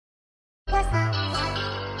What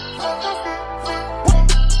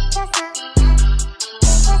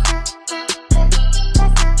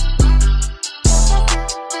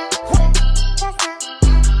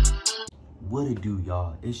it do,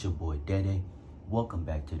 y'all? It's your boy Dede. Welcome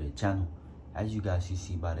back to the channel. As you guys can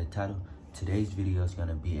see by the title, today's video is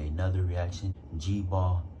gonna be another reaction.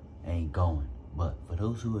 G-Ball ain't going. But for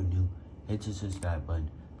those who are new, hit the subscribe button,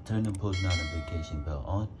 turn the post notification bell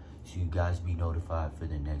on so you guys be notified for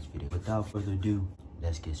the next video. Without further ado,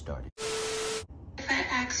 let's get started. If I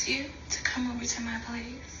ask you to come over to my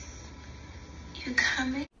place, you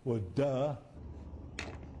coming? Well, duh.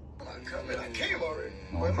 I'm coming. I came already.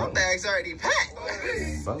 Well, my bag's already packed.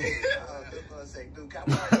 Bro.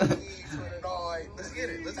 Let's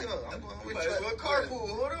get it. Let's go. I'm going with you. What carpool?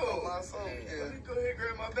 Hold on. Let me go ahead and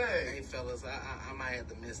grab my bag. Hey, fellas, I might have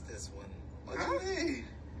to miss this one. What you mean?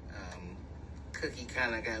 Cookie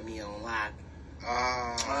kind of got me on lock.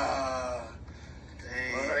 Dang.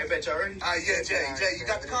 Dang. All right, bet y'all ready? Yeah, Jay, you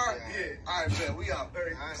got the car? Yeah. All right, man, we out.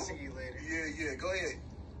 I'll see you later. Yeah, go ahead.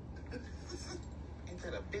 Ain't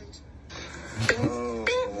that a bitch? Whoa.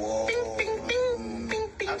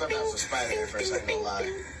 I thought that was a spider at first, I ain't gonna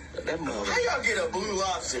lie. That mother. How y'all get a blue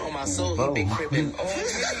lobster? On my soul, he been cribbing.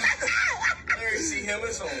 Larry, see him,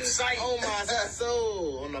 it's on sight. On my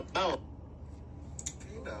soul, on the boat.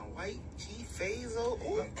 You know, white G Fazo.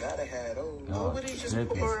 You gotta have those. Nobody just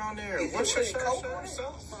pour it on there. What's your coke on it?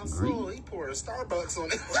 My soul, he poured a Starbucks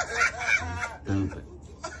on it. Stupid.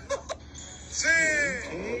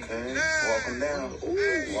 Okay. Walk him down.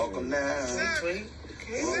 Walk him down. Okay.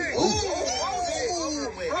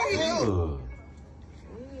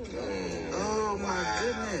 Oh my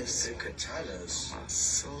goodness. The katanas. My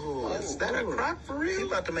soul. Is that a crock for real? He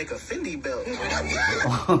about to make a Fendi belt. I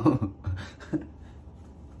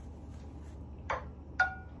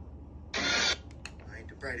ain't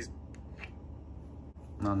the brightest.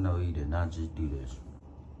 No, he did not just do this.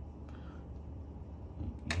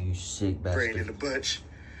 You sick bastard. Brain in the bunch.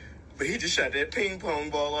 But he just shot that ping pong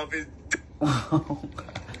ball off his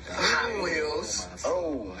Hot Wheels.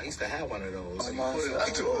 Oh, I used to have one of those. Now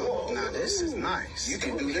this is nice. You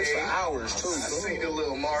can do this for hours too. I see the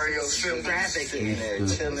little Mario sitting there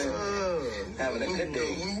chilling, having a good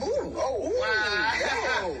day. Oh,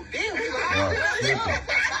 wow. Damn,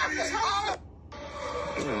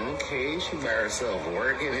 Okay, she by herself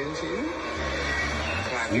working, isn't she?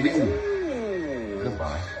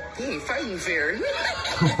 Goodbye. He ain't fighting fair. I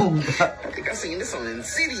think I seen this on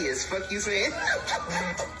Insidious. Fuck you saying?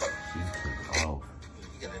 Oh.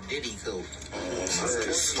 You got a Diddy coat.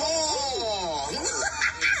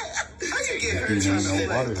 How you get hurt trying to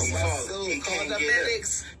water. He Call can't the get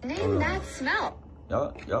medics. Name that smell.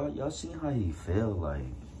 Y'all see how he feel like?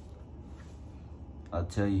 I'll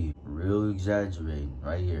tell you, real exaggerating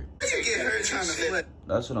right here. How you get hurt trying to flip?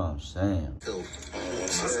 That's what I'm saying. How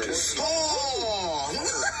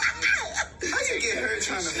you get hurt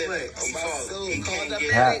trying to flip? He Call can't the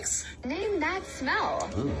get medics. Name that smell.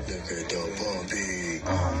 Ooh.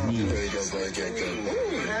 He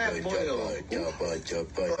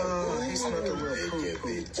smelled a little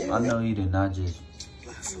poo-poo. I know he did not just.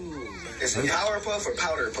 Is it Power Puff or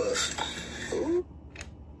Powder Puff?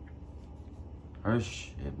 Her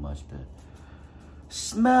shit must have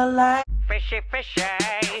smell like Fishy.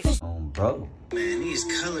 bro. Man, these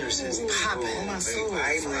colors is popping. Oh, my soul.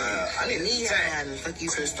 I didn't need that. Fuck you,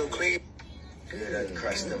 crystal clear. Good,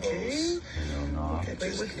 crushed the balls. Hell no.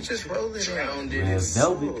 We can just roll it Drowned Red in it.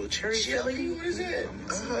 velvet. Cherry jelly? What is that?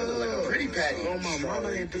 That look like a pretty patty. Oh, my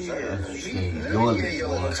mama, they did. That's Yeah, yours, yo,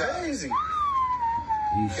 boy. crazy.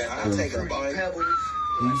 He's I'll take a stupid. bite. Pebbles.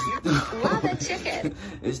 Love a chicken.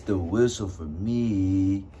 It's the whistle for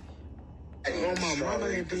me. Oh, my mama,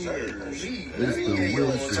 they did. It's Yeah, the yo,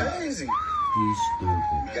 whistle. crazy. He's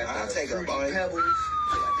stupid. I'll take a bite. Pebbles.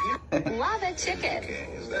 Love a chicken.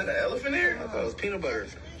 Is that an elephant here? I thought it was peanut butter.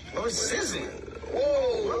 Oh, it's sizzling.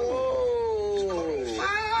 Whoa. Is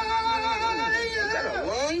that a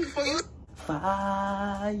lung for you?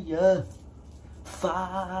 Fire.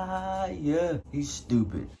 Fire. He's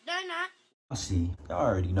stupid. They're not. See, y'all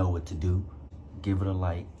already know what to do. Give it a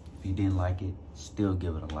like. If you didn't like it, still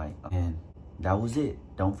give it a like. And that was it.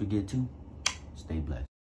 Don't forget to stay blessed.